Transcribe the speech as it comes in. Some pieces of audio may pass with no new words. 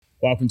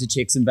Welcome to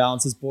Checks and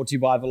Balances, brought to you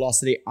by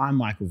Valocity. I'm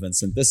Michael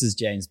Vincent. This is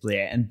James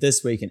Blair. And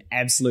this week, an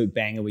absolute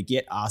banger. We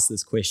get asked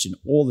this question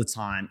all the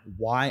time.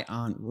 Why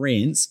aren't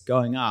rents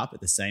going up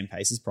at the same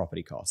pace as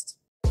property costs?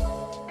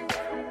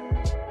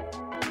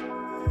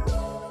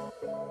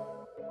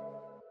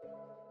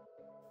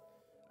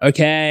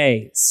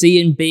 Okay,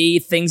 C and B,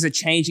 things are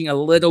changing a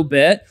little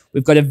bit.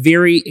 We've got a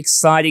very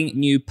exciting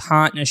new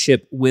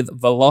partnership with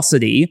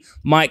Valocity.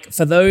 Mike,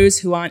 for those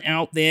who aren't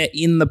out there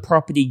in the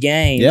property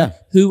game,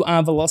 who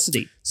are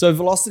Valocity? So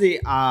Valocity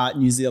are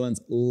New Zealand's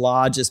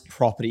largest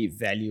property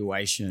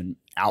valuation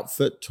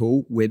outfit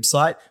tool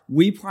website.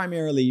 We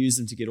primarily use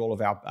them to get all of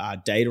our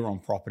data on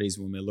properties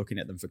when we're looking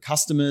at them for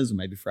customers or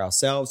maybe for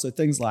ourselves. So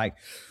things like,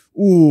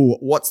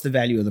 what's the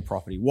value of the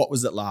property? What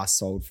was it last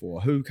sold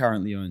for? Who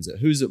currently owns it?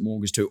 Who's it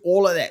mortgaged to?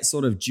 All of that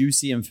sort of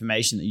juicy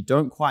information that you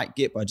don't quite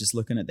get by just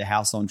looking at the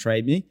house on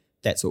Trade Me.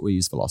 That's what we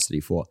use Valocity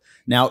for.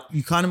 Now,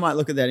 you kind of might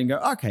look at that and go,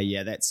 okay,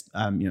 yeah, that's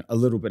a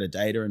little bit of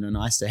data and a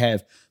nice to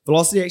have.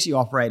 Valocity actually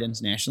operate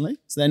internationally.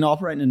 So they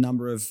operate in a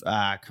number of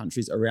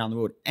countries around the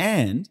world,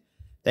 and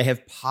they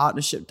have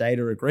partnership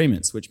data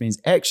agreements, which means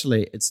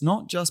actually it's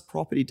not just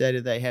property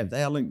data they have.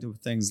 They are linked to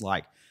things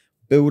like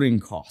building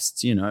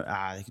costs, they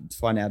can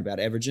find out about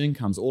average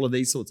incomes, all of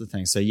these sorts of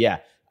things. So yeah,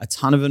 a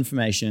ton of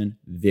information,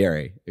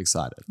 very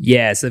excited.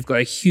 Yeah, so they've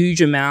got a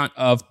huge amount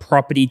of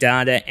property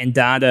data and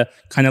data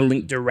kind of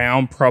linked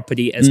around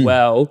property as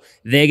well.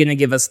 They're going to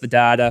give us the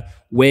data.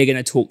 We're going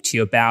to talk to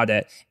you about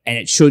it. And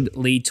it should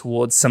lead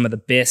towards some of the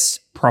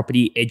best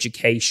property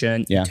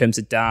education in terms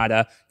of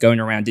data going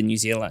around in New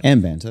Zealand.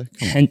 And banter.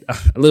 And a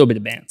little bit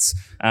of bants.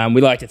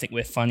 We like to think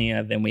we're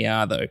funnier than we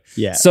are, though.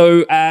 Yeah.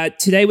 So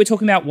today we're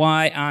talking about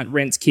why aren't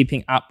rents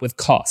keeping up with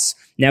costs.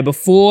 Now,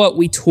 before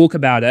we talk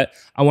about it,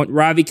 I want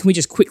Ravi, can we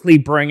just quickly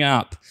bring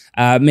up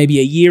maybe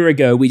a year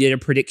ago we did a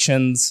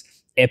predictions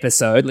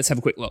episode. Let's have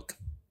a quick look.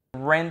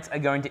 Rents are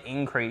going to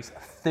increase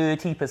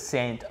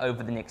 30%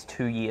 over the next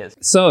 2 years.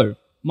 So,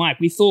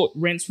 Mike, we thought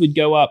rents would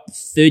go up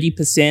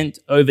 30%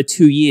 over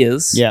 2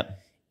 years. Yep.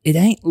 It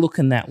ain't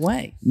looking that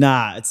way.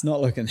 Nah, it's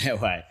not looking that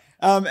way.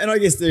 And I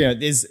guess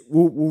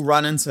we'll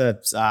run into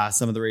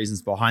some of the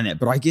reasons behind that.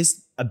 But I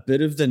guess a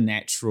bit of the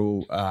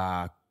natural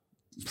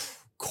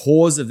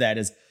cause of that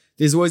is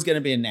there's always going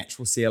to be a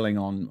natural ceiling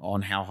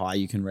on how high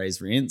you can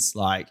raise rents.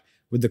 Like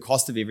with the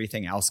cost of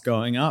everything else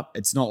going up,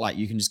 it's not like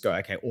you can just go,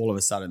 okay, all of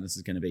a sudden this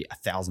is going to be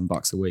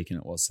 $1,000 a week and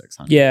it was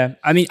 $600. Yeah.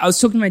 I mean, I was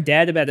talking to my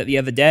dad about it the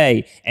other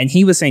day and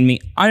he was saying to me,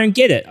 I don't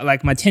get it.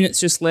 Like my tenants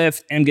just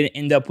left and I'm going to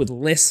end up with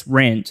less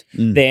rent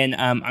than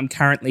I'm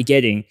currently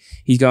getting.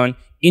 He's going,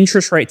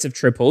 interest rates have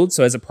tripled.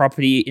 So as a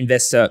property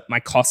investor, my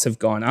costs have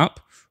gone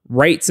up.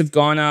 Rates have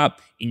gone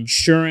up.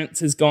 Insurance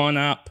has gone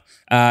up.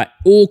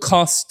 All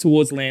costs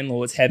towards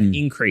landlords have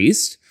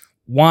increased.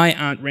 Why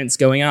aren't rents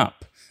going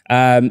up?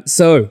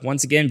 So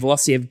once again,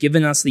 Valocity have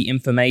given us the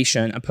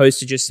information opposed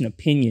to just an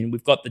opinion.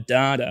 We've got the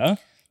data.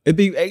 It'd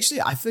be actually,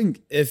 I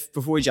think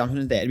before we jump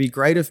into that, it'd be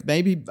great if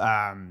maybe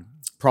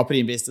property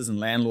investors and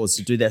landlords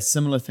to do that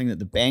similar thing that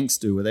the banks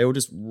do where they all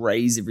just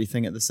raise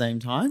everything at the same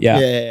time. Yeah.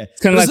 It's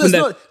kind of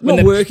like when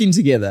they're working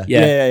together.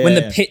 When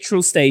the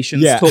petrol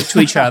stations talk to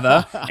each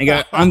other and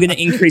go, I'm going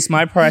to increase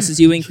my prices,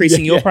 you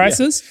increasing your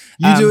prices.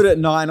 You do it at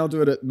 9, I'll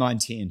do it at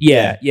 9:10.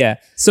 Yeah.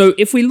 So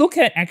if we look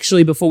at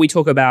actually, before we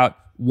talk about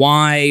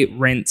why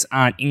rents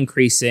aren't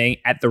increasing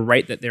at the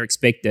rate that they're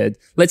expected,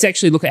 let's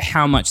actually look at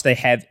how much they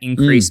have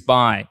increased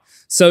by.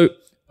 So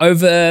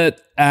over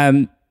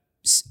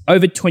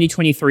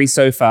 2023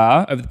 so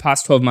far, over the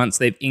past 12 months,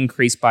 they've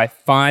increased by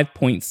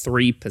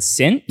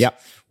 5.3%,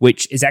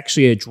 which is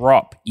actually a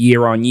drop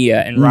year on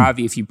year. And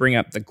Ravi, if you bring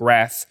up the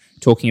graph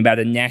talking about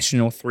a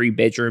national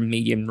 3-bedroom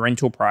median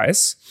rental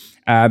price,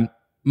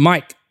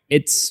 Mike,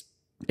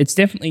 it's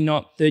definitely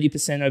not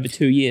 30% over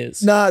 2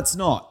 years. No, it's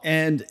not.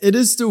 And it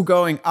is still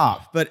going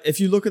up. But if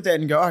you look at that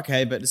and go,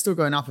 okay, but it's still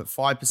going up at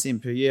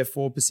 5% per year,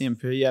 4%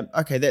 per year.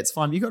 Okay, that's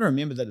fine. You've got to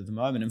remember that at the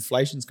moment,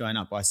 inflation's going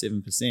up by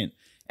 7%.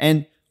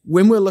 And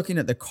when we're looking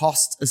at the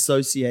costs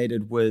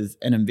associated with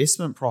an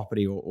investment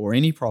property or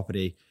any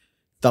property,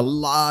 the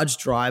large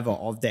driver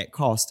of that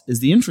cost is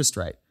the interest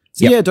rate.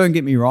 So don't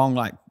get me wrong,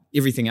 like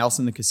everything else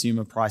in the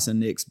consumer price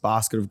index,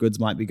 basket of goods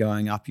might be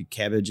going up, your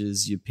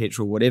cabbages, your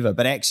petrol, whatever.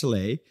 But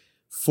actually,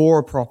 for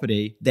a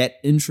property, that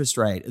interest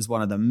rate is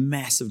one of the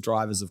massive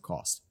drivers of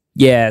cost.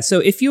 Yeah. So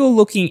if you're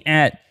looking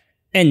at,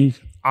 and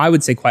I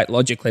would say quite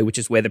logically, which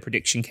is where the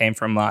prediction came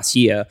from last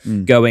year,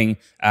 going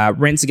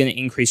rents are going to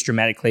increase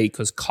dramatically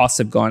because costs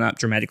have gone up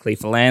dramatically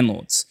for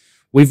landlords.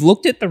 We've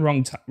looked at the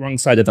wrong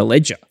side of the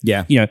ledger.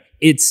 Yeah.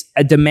 It's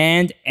a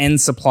demand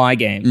and supply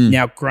game.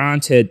 Now,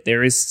 granted,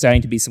 there is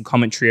starting to be some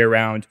commentary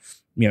around,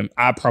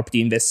 are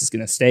property investors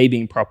going to stay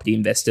being property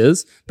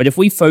investors? But if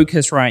we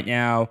focus right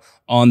now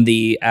on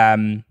the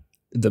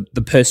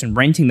person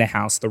renting the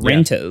house, the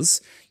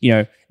renters,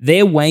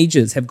 their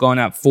wages have gone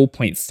up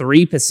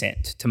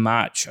 4.3% to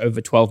March over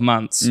 12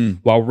 months,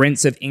 while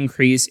rents have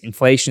increased,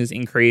 inflation has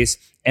increased,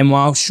 and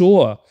while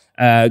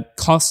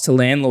costs to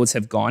landlords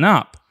have gone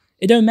up,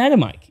 it don't matter,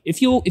 Mike.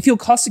 If your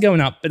costs are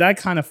going up, but I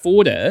can't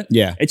afford it,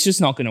 it's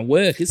just not going to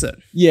work, is it?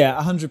 Yeah,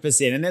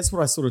 100%. And that's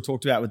what I sort of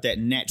talked about with that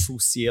natural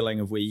ceiling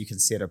of where you can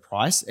set a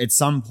price. At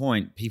some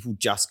point, people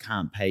just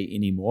can't pay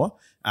anymore.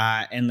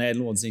 And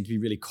landlords need to be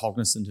really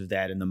cognizant of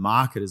that. And the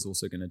market is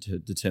also going to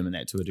determine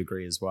that to a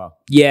degree as well.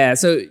 Yeah.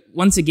 So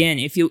once again,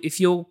 if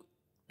you're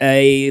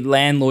a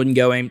landlord and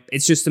going,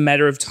 it's just a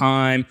matter of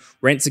time,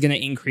 rents are going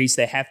to increase,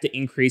 they have to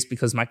increase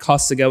because my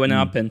costs are going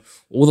up and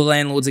all the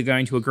landlords are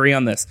going to agree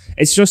on this.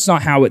 It's just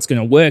not how it's going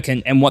to work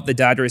and what the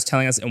data is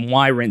telling us and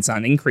why rents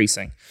aren't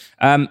increasing.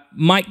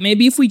 Mike,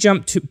 maybe if we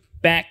jump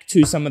back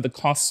to some of the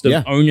cost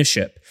of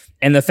ownership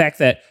and the fact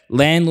that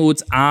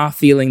landlords are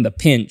feeling the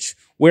pinch,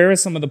 where are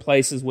some of the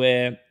places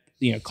where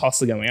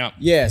costs are going up?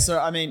 Yeah, so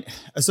I mean,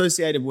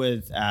 associated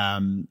with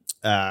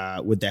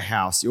the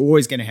house, you're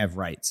always going to have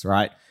rates,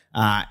 right?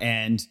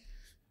 And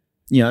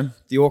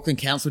the Auckland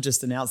Council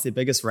just announced their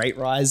biggest rate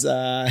rise,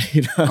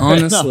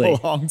 honestly, in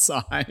a long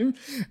time.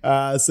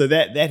 So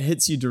that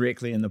hits you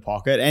directly in the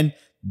pocket, and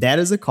that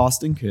is a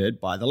cost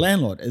incurred by the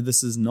landlord.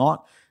 This is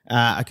not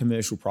a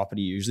commercial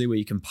property usually where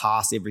you can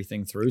pass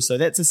everything through. So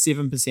that's a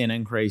 7%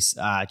 increase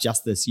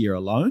just this year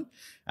alone.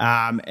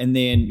 And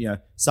then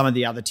some of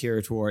the other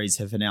territories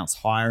have announced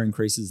higher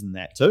increases than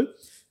that too.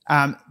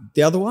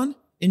 The other one,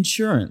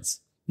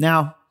 insurance.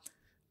 Now,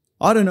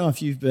 I don't know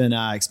if you've been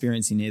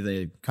experiencing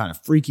either kind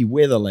of freaky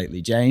weather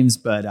lately, James,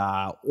 but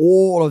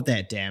all of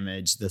that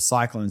damage, the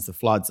cyclones, the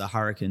floods, the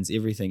hurricanes,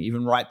 everything,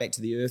 even right back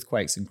to the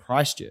earthquakes in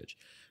Christchurch,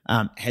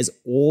 has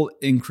all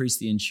increased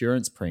the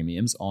insurance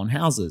premiums on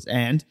houses.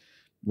 And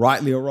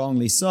rightly or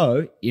wrongly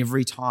so,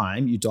 every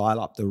time you dial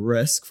up the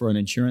risk for an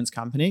insurance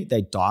company,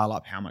 they dial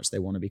up how much they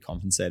want to be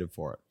compensated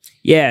for it.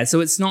 Yeah,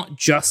 so it's not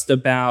just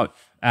about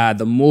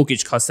the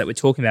mortgage costs that we're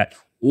talking about.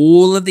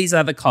 All of these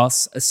other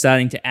costs are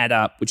starting to add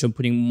up, which are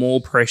putting more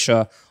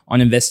pressure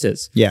on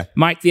investors. Yeah.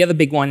 Mike, the other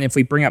big one, if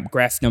we bring up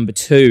graph number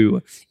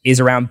 2,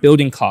 is around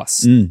building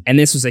costs. And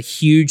this was a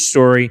huge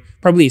story,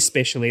 probably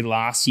especially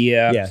last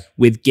year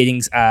with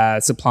getting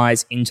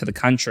supplies into the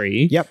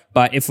country. Yep.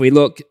 But if we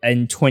look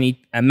in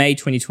May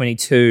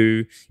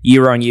 2022,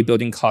 year-on-year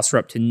building costs were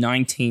up to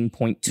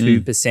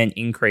 19.2%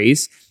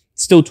 increase.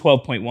 Still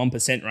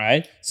 12.1%,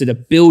 right? So to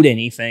build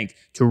anything,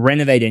 to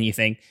renovate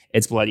anything,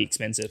 it's bloody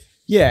expensive.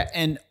 Yeah,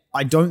 and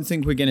I don't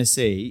think we're going to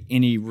see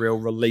any real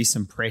release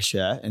and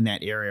pressure in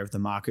that area of the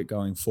market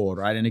going forward,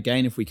 right? And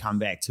again, if we come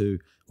back to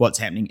what's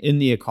happening in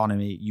the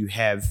economy, you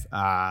have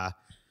a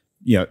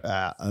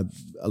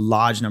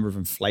large number of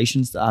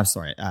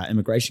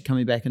immigration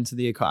coming back into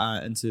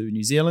into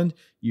New Zealand.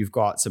 You've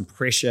got some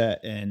pressure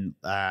in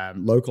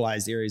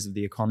localized areas of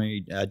the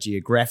economy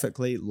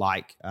geographically,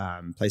 like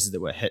places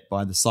that were hit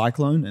by the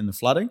cyclone and the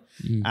flooding.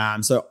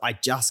 So I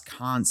just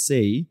can't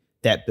see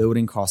that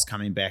building cost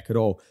coming back at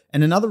all.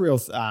 And another real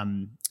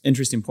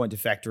interesting point to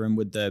factor in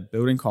with the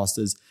building cost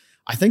is,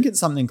 I think it's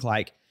something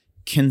like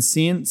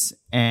consents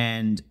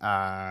and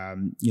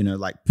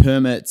like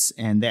permits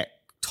and that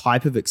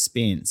type of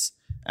expense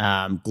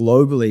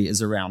globally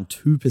is around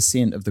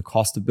 2% of the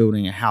cost of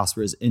building a house,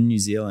 whereas in New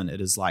Zealand it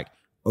is like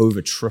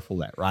over triple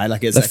that, right?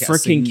 Like it's the like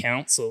freaking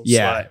council.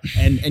 Yeah,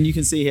 and you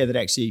can see here that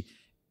actually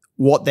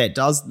what that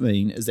does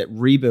mean is that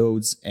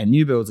rebuilds and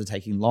new builds are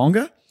taking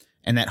longer.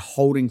 And that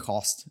holding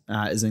cost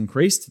is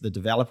increased to the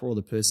developer or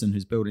the person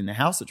who's building the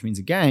house, which means,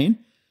 again,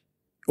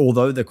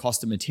 although the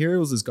cost of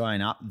materials is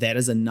going up, that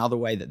is another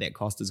way that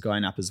cost is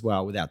going up as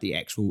well without the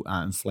actual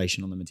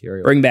inflation on the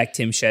material. Bring back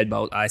Tim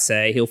Shadbolt, I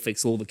say. He'll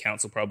fix all the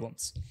council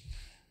problems.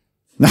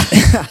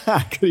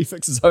 Could he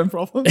fix his own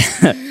problems?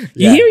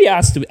 You hear he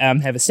asked to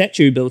have a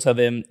statue built of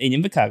him in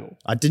Invercargill.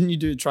 Didn't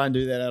you try and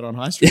do that out on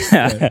High Street?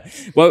 Yeah.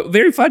 Well,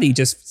 very funny.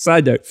 Just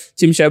side note,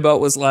 Tim Shadbolt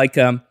was like,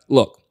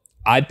 look,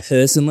 I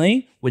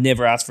personally would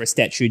never ask for a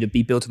statue to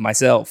be built of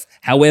myself.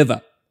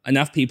 However,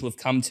 enough people have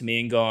come to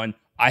me and gone,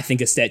 I think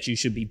a statue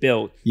should be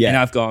built. Yeah. And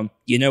I've gone,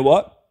 you know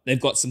what?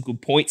 They've got some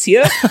good points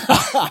here.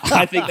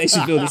 I think they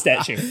should build a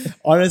statue.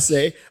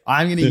 Honestly,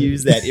 I'm going to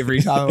use that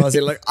every time I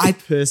say, look, I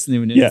personally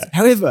would do this.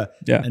 However,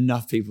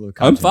 enough people have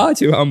come I'm far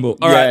too humble.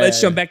 All right,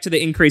 let's jump back to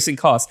the increase in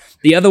cost.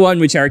 The other one,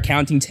 which our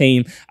accounting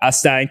team are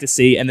starting to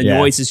see, and the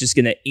noise is just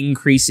going to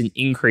increase and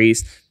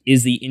increase,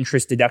 is the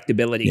interest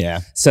deductibility. Yeah.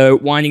 So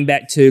winding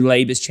back to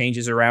Labor's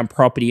changes around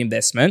property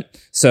investment.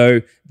 So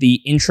the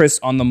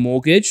interest on the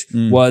mortgage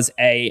was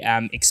a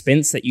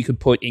expense that you could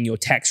put in your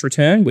tax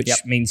return, which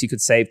means you could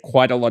save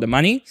quite a lot of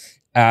money.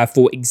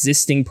 For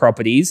existing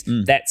properties,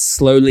 that's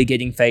slowly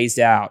getting phased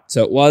out.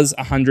 So it was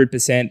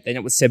 100%, then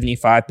it was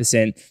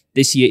 75%.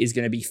 This year is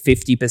going to be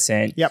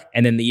 50%.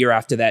 And then the year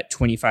after that,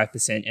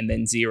 25%, and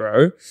then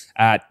 0.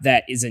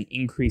 That is an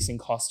increase in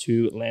cost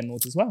to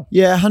landlords as well.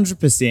 Yeah,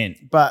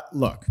 100%. But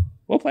look.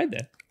 Well played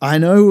there. I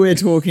know we're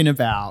talking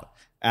about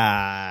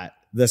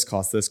this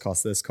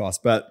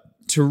cost, but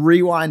to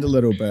rewind a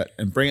little bit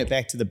and bring it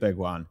back to the big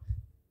one,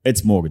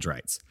 it's mortgage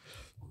rates.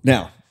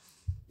 Now,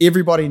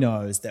 everybody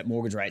knows that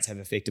mortgage rates have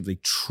effectively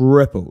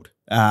tripled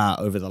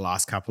over the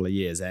last couple of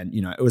years. And,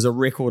 it was a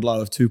record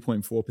low of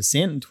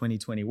 2.4% in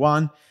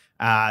 2021.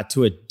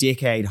 to a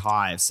decade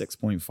high of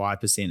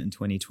 6.5% in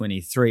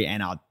 2023.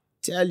 And I'll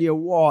tell you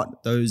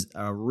what, those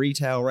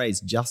retail rates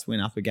just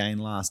went up again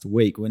last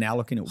week. We're now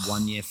looking at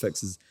 1-year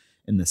fixes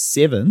in the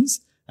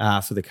 7s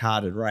for the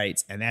carded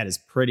rates, and that is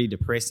pretty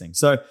depressing.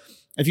 So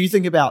if you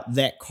think about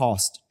that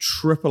cost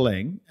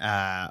tripling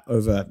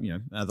over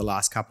the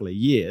last couple of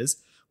years,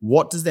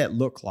 what does that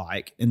look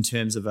like in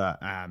terms of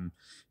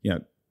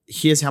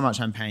here's how much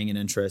I'm paying in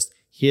interest,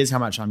 here's how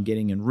much I'm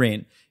getting in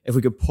rent. If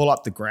we could pull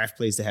up the graph,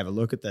 please, to have a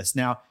look at this.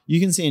 Now, you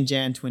can see in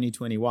Jan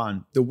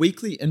 2021, the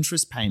weekly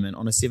interest payment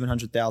on a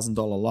 $700,000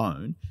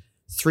 loan,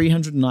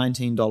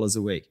 $319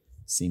 a week.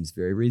 Seems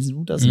very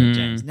reasonable, doesn't it,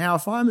 James? Now,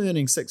 if I'm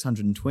earning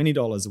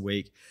 $620 a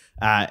week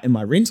in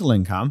my rental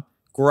income,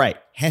 great,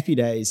 happy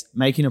days,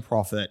 making a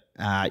profit,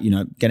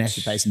 going to have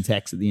to pay some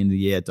tax at the end of the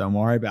year. Don't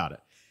worry about it.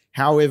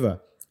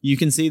 However, you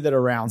can see that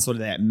around sort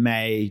of that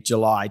May,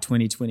 July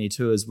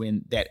 2022 is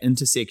when that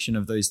intersection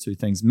of those two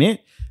things met,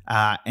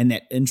 and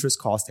that interest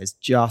cost has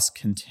just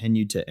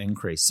continued to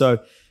increase. So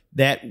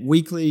that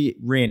weekly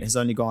rent has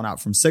only gone up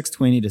from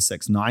 $620 to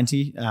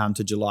 $690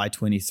 to July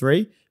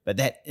 23, but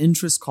that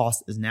interest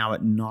cost is now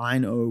at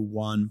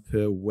 $901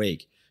 per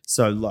week.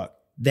 So look,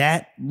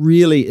 that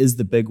really is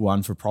the big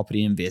one for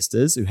property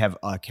investors who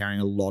are carrying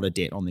a lot of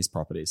debt on these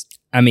properties.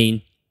 I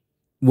mean,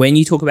 when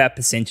you talk about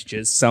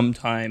percentages,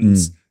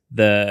 sometimes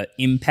the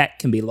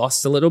impact can be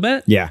lost a little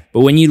bit. Yeah.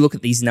 But when you look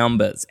at these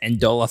numbers and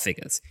dollar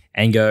figures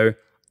and go,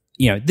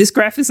 this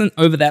graph isn't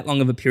over that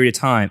long of a period of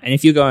time. And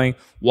if you're going,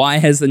 why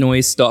has the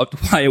noise stopped?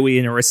 Why are we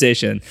in a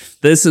recession?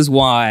 This is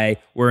why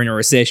we're in a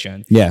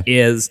recession. Yeah.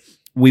 Is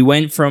we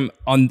went from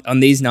on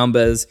these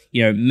numbers,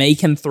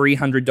 making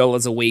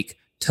 $300 a week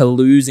to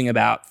losing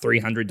about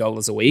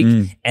 $300 a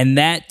week. And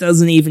that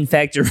doesn't even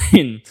factor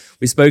in.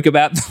 We spoke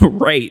about the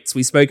rates.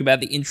 We spoke about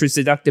the interest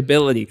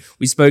deductibility.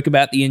 We spoke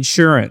about the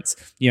insurance,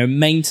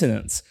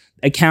 maintenance,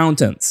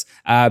 accountants.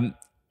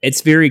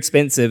 It's very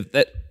expensive.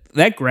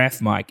 That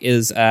graph, Mike,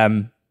 is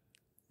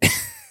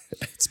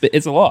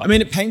it's a lot. I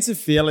mean, it paints a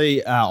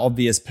fairly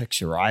obvious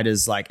picture, right?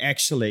 Is like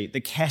actually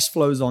the cash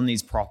flows on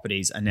these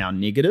properties are now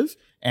negative.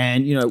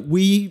 And,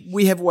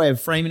 we have a way of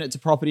framing it to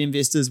property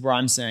investors where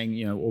I'm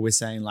saying, or we're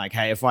saying like,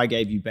 hey, if I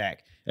gave you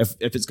back, if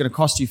it's going to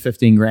cost you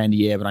 15 grand a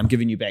year, but I'm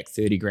giving you back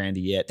 30 grand a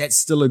year, that's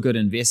still a good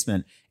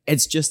investment.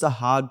 It's just a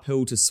hard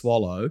pill to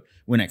swallow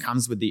when it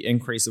comes with the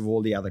increase of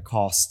all the other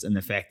costs and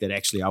the fact that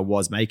actually I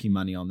was making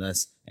money on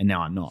this and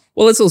now I'm not.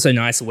 Well, it's also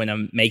nicer when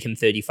I'm making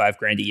 35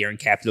 grand a year in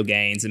capital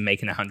gains and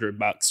making $100,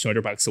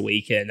 $200 a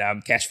week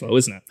in cash flow,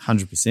 isn't it?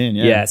 100%.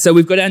 Yeah. Yeah. So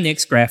we've got our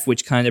next graph,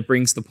 which kind of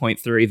brings the point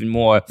through even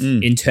more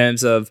in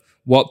terms of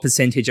what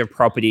percentage of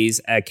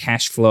properties are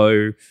cash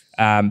flow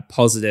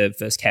positive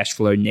versus cash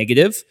flow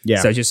negative.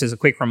 Yeah. So just as a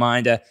quick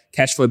reminder,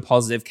 cash flow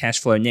positive, cash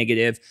flow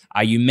negative.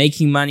 Are you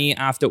making money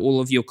after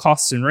all of your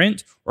costs and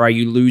rent, or are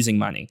you losing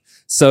money?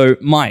 So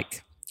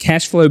Mike,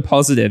 cash flow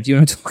positive, do you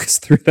want to talk us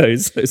through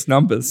those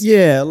numbers?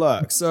 Yeah,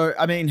 look. So,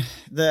 I mean,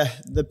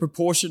 the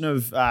proportion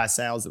of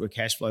sales that were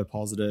cash flow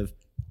positive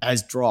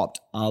has dropped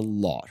a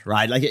lot,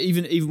 right? Like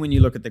even when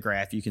you look at the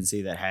graph, you can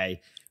see that,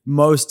 hey,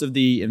 most of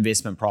the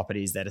investment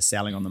properties that are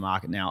selling on the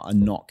market now are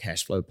not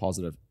cash flow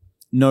positive.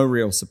 No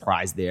real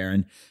surprise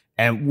there.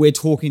 And we're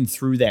talking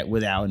through that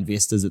with our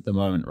investors at the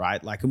moment,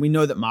 right? Like, and we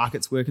know that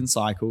markets work in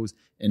cycles,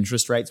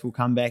 interest rates will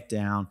come back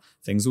down,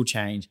 things will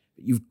change,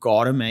 but you've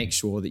got to make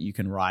sure that you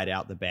can ride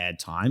out the bad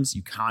times.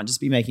 You can't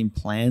just be making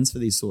plans for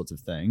these sorts of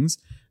things,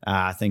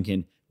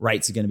 thinking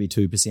rates are going to be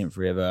 2%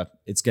 forever.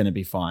 It's going to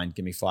be fine.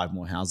 Give me 5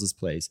 more houses,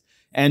 please.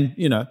 And,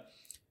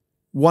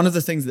 one of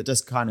the things that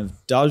just kind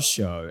of does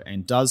show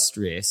and does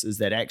stress is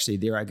that actually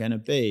there are going to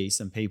be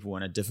some people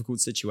in a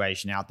difficult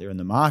situation out there in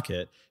the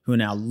market who are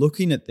now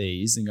looking at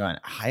these and going,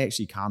 I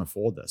actually can't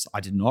afford this. I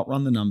did not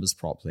run the numbers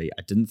properly.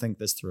 I didn't think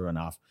this through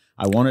enough.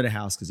 I wanted a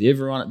house because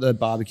everyone at the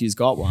barbecue's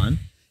got one.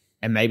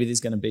 And maybe there's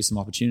going to be some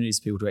opportunities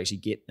for people to actually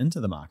get into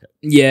the market.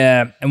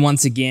 Yeah. And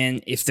once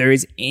again, if there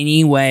is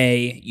any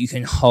way you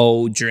can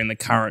hold during the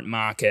current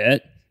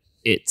market,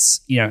 it's,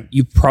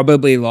 you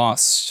probably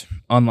lost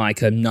on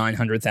like a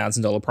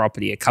 $900,000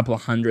 property, a couple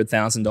of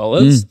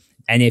 $100,000.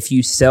 And if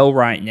you sell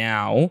right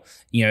now,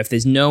 if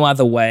there's no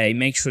other way,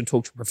 make sure to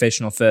talk to a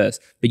professional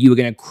first, but you are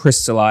going to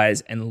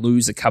crystallize and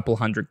lose a couple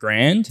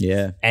 $100,000.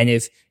 Yeah. And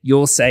if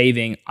you're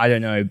saving, I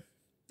don't know,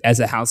 as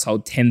a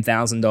household,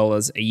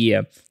 $10,000 a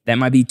year, that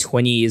might be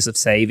 20 years of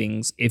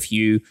savings if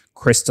you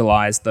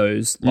crystallize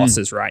those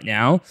losses right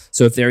now.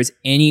 So if there is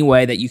any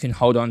way that you can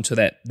hold on to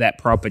that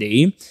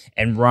property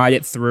and ride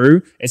it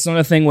through, it's not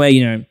a thing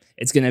where,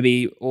 it's going to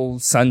be all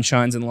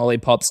sunshines and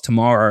lollipops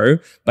tomorrow.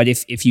 But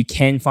if you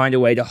can find a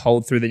way to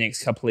hold through the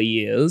next couple of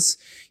years,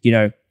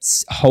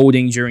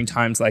 holding during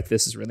times like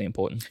this is really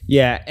important.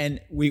 Yeah. And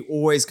we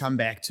always come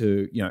back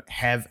to,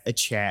 have a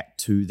chat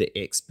to the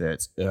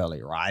experts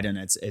early, right? And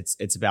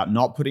it's about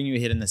not putting your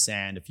head in the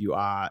sand if you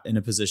are in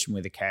a position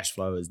where the cash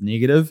flow is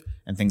negative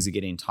and things are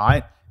getting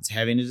tight. It's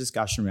having a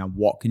discussion around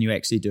what can you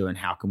actually do and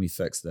how can we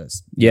fix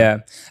this? Yeah.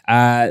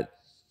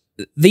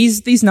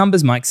 these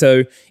numbers, Mike.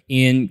 So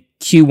in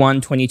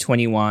Q1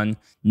 2021,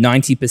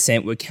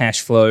 90% were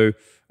cash flow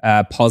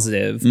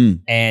positive,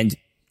 and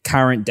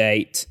current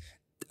date,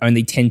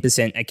 only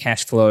 10% are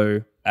cash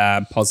flow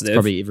positive. It's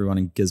probably everyone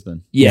in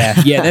Gisborne. Yeah,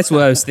 that's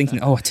what I was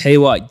thinking. Oh, I tell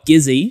you what,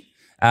 Gizzy,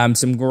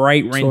 some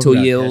great rental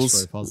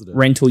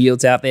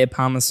yields out there,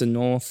 Palmerston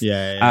North.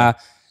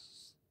 That's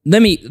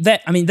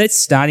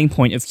starting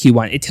point of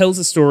Q1. It tells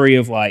a story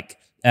of like,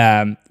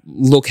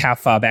 look how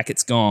far back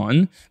it's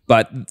gone.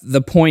 But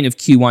the point of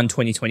Q1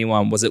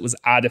 2021 was it was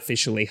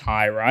artificially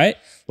high, right?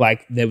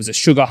 Like there was a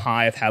sugar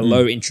high of how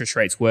low interest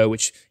rates were,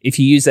 which if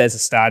you use that as a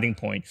starting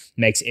point,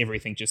 makes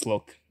everything just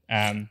look...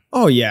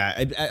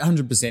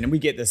 100%. And we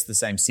get the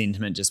same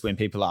sentiment just when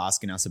people are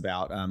asking us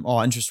about,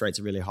 interest rates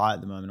are really high at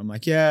the moment. I'm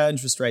like, yeah,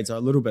 interest rates are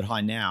a little bit high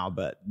now,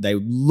 but they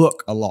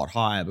look a lot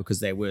higher because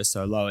they were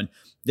so low. And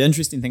the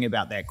interesting thing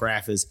about that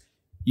graph is,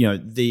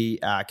 the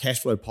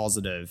cash flow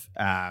positive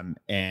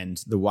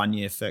and the 1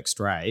 year fixed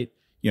rate,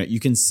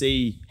 you can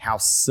see how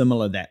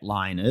similar that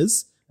line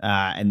is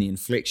and the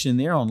inflection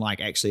there on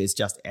like, actually, it's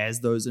just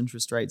as those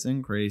interest rates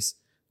increase,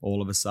 all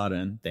of a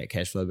sudden that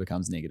cash flow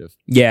becomes negative.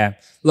 Yeah.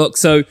 Look,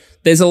 so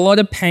there's a lot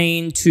of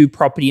pain to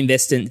property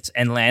investors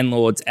and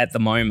landlords at the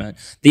moment.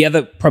 The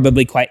other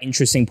probably quite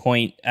interesting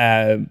thing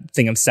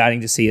I'm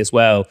starting to see as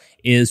well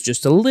is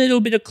just a little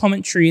bit of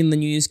commentary in the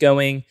news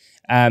going,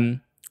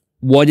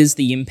 what is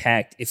the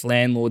impact if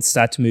landlords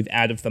start to move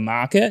out of the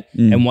market?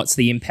 And what's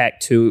the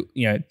impact to,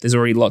 there's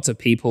already lots of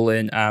people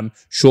in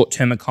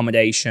short-term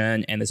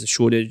accommodation and there's a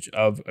shortage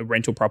of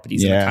rental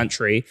properties in the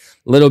country.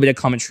 A little bit of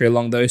commentary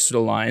along those sort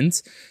of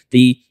lines.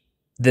 The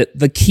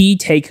key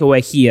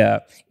takeaway here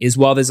is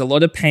while there's a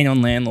lot of pain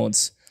on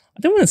landlords,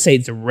 I don't want to say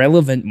it's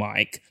irrelevant,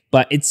 Mike,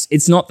 but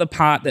it's not the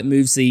part that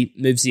moves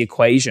the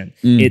equation.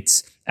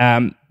 It's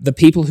the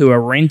people who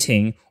are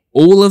renting,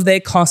 all of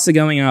their costs are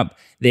going up.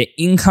 Their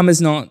income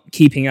is not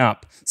keeping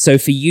up. So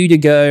for you to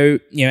go,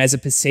 as a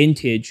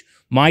percentage,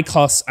 my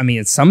costs,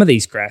 in some of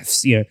these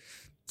graphs,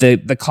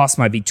 the cost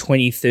might be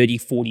 20, 30,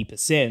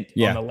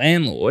 40% on the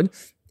landlord.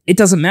 It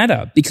doesn't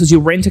matter because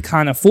your renter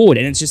can't afford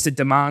and it's just a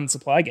demand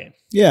supply game.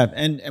 Yeah,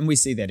 and we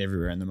see that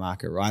everywhere in the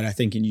market, right? I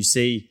think, and you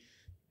see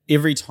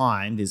every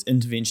time there's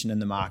intervention in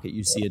the market,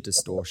 you see a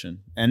distortion.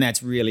 And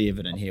that's really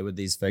evident here with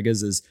these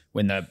figures is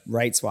when the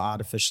rates were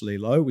artificially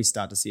low, we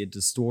start to see a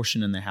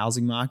distortion in the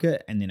housing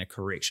market and then a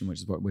correction, which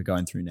is what we're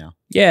going through now.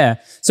 Yeah.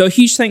 So a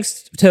huge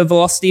thanks to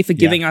Valocity for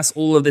giving us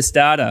all of this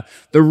data.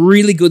 The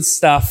really good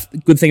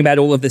thing about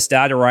all of this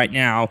data right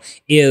now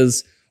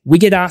is we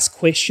get asked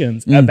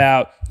questions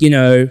about,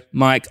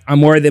 Mike,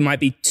 I'm worried there might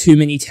be too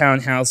many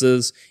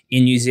townhouses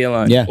in New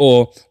Zealand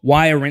or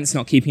why are rents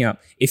not keeping up?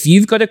 If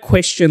you've got a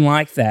question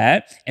like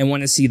that and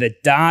want to see the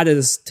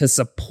data to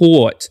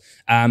support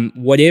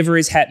whatever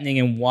is happening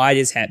and why it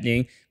is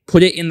happening,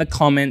 put it in the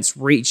comments,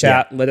 reach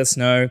out, let us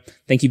know.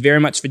 Thank you very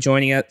much for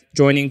joining.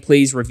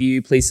 Please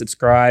review, please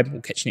subscribe.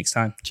 We'll catch you next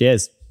time.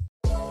 Cheers.